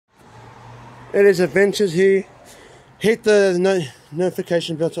ELLEE'S Adventures here. Hit the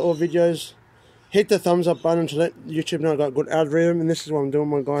notification bell to all videos. Hit the thumbs up button to let YouTube know I got a good algorithm. And this is what I'm doing,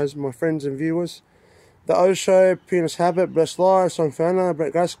 my guys, my friends and viewers. The O Show, Penis Habit, Bless Live, Sonfana,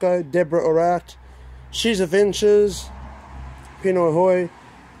 Brett Gasco, Deborah Orat, She's Adventures, Pino Ahoy,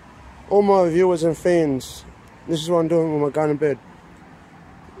 all my viewers and fans. This is what I'm doing when I'm going to bed.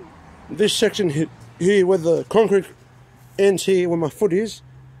 This section here where the concrete ends here where my foot is.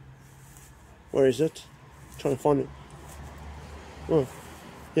 Where is it? I'm trying to find it. Oh,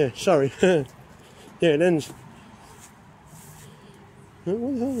 yeah, sorry. Yeah, it ends. Where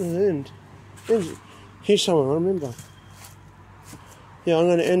the hell does it end? Here's somewhere, I remember. Yeah, I'm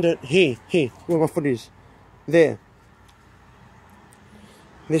going to end it here, where my foot is. There.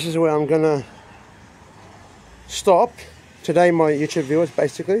 This is where I'm going to stop today, my YouTube viewers,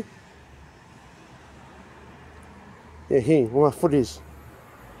 basically. Yeah, here, where my foot is.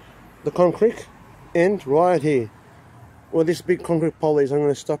 The concrete end right here. Where this big concrete pole is, I'm going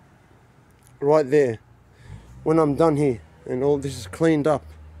to stop right there. When I'm done here and all this is cleaned up.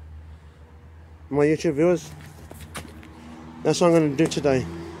 My YouTube viewers, that's what I'm going to do today.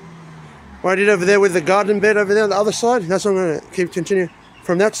 What I did over there with the garden bed over there on the other side, that's what I'm going to continue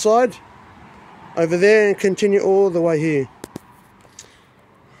from that side over there and continue all the way here.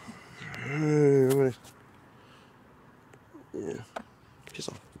 Yeah, piss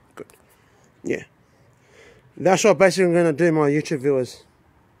off. Good. Yeah, that's what basically I'm going to do, my YouTube viewers.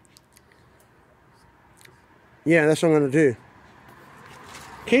 Yeah, that's what I'm going to do.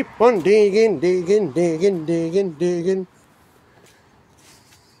 Keep on digging, digging, digging, digging, digging.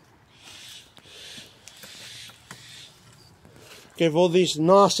 Give all these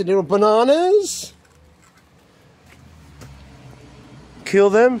nasty little bananas. Kill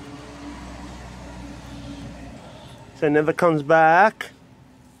them. So it never comes back.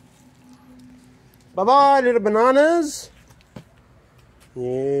 Bye-bye, little bananas.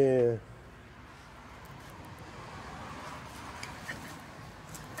 Yeah.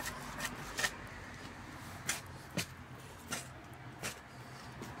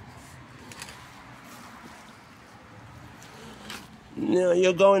 Now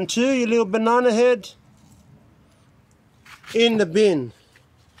you're going to, you little banana head, in the bin.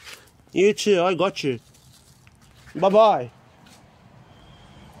 You too, I got you. Bye-bye.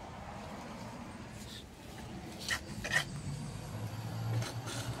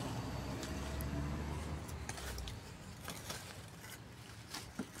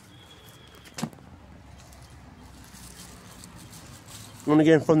 I'm gonna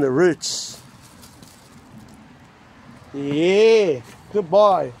get him from the roots. Yeah,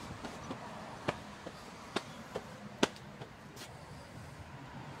 goodbye.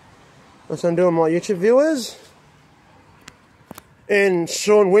 That's what I'm doing, my YouTube viewers. And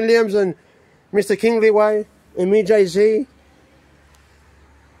Sean Williams and Mr. Kingley and me, Jay-Z.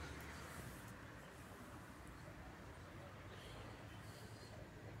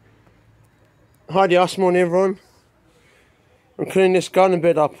 Hi, the Osman, everyone. I'm cleaning this garden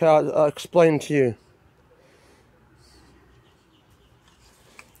bed up, how I explained to you.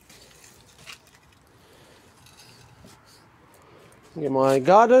 Get my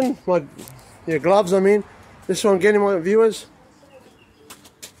garden, your gloves, I mean. This is what I'm getting, my viewers.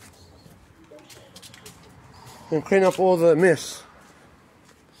 And clean up all the mess.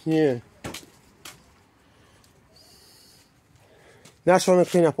 Yeah. That's when I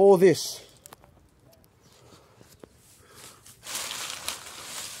clean up all this.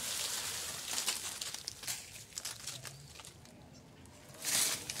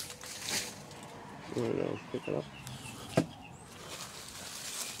 Pick it up.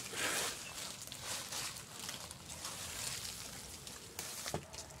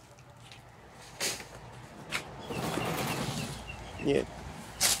 Yeah.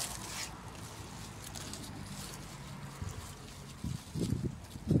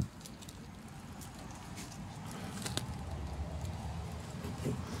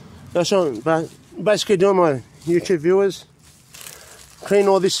 That's what I'm basically doing, my YouTube viewers. Clean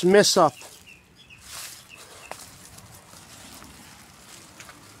all this mess up.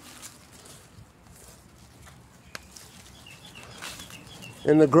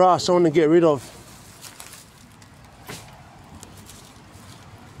 And the grass I want to get rid of.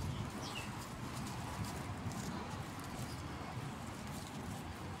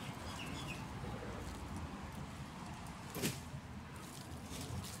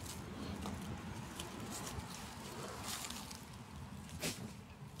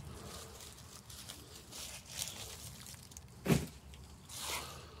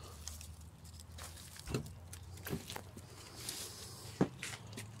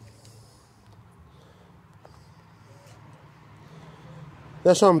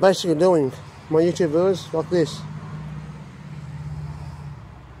 That's what I'm basically doing, my YouTube viewers, like this.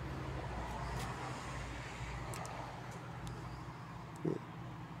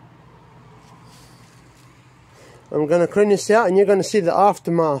 I'm going to clean this out and you're going to see the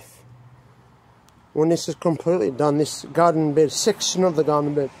aftermath when this is completely done, this garden bed, section of the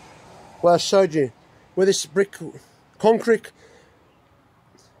garden bed, where I showed you, where this brick, concrete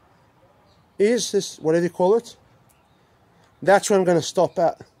is, this, whatever you call it, that's where I'm going to stop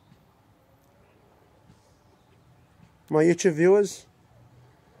at. My YouTube viewers,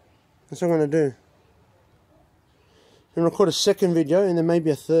 that's what I'm going to do. And record a second video and then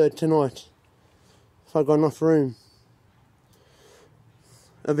maybe a third tonight, if I've got enough room.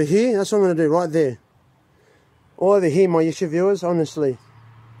 Over here, that's what I'm going to do, right there. All over here, my YouTube viewers, honestly.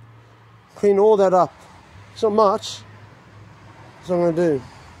 Clean all that up. It's not much. That's what I'm going to do.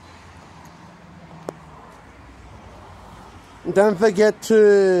 Don't forget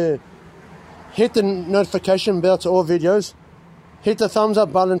to hit the notification bell to all videos. Hit the thumbs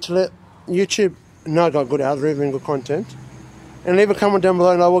up button to let YouTube know I got good algorithm and good content. And leave a comment down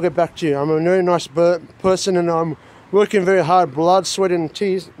below and I will get back to you. I'm a very nice person and I'm working very hard, blood, sweat and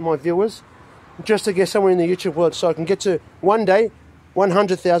tears, my viewers, just to get somewhere in the YouTube world so I can get to, one day,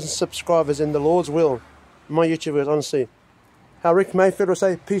 100,000 subscribers in the Lord's will. My YouTube viewers, honestly. How Rick Mayfield will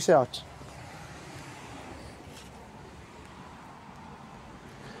say, peace out.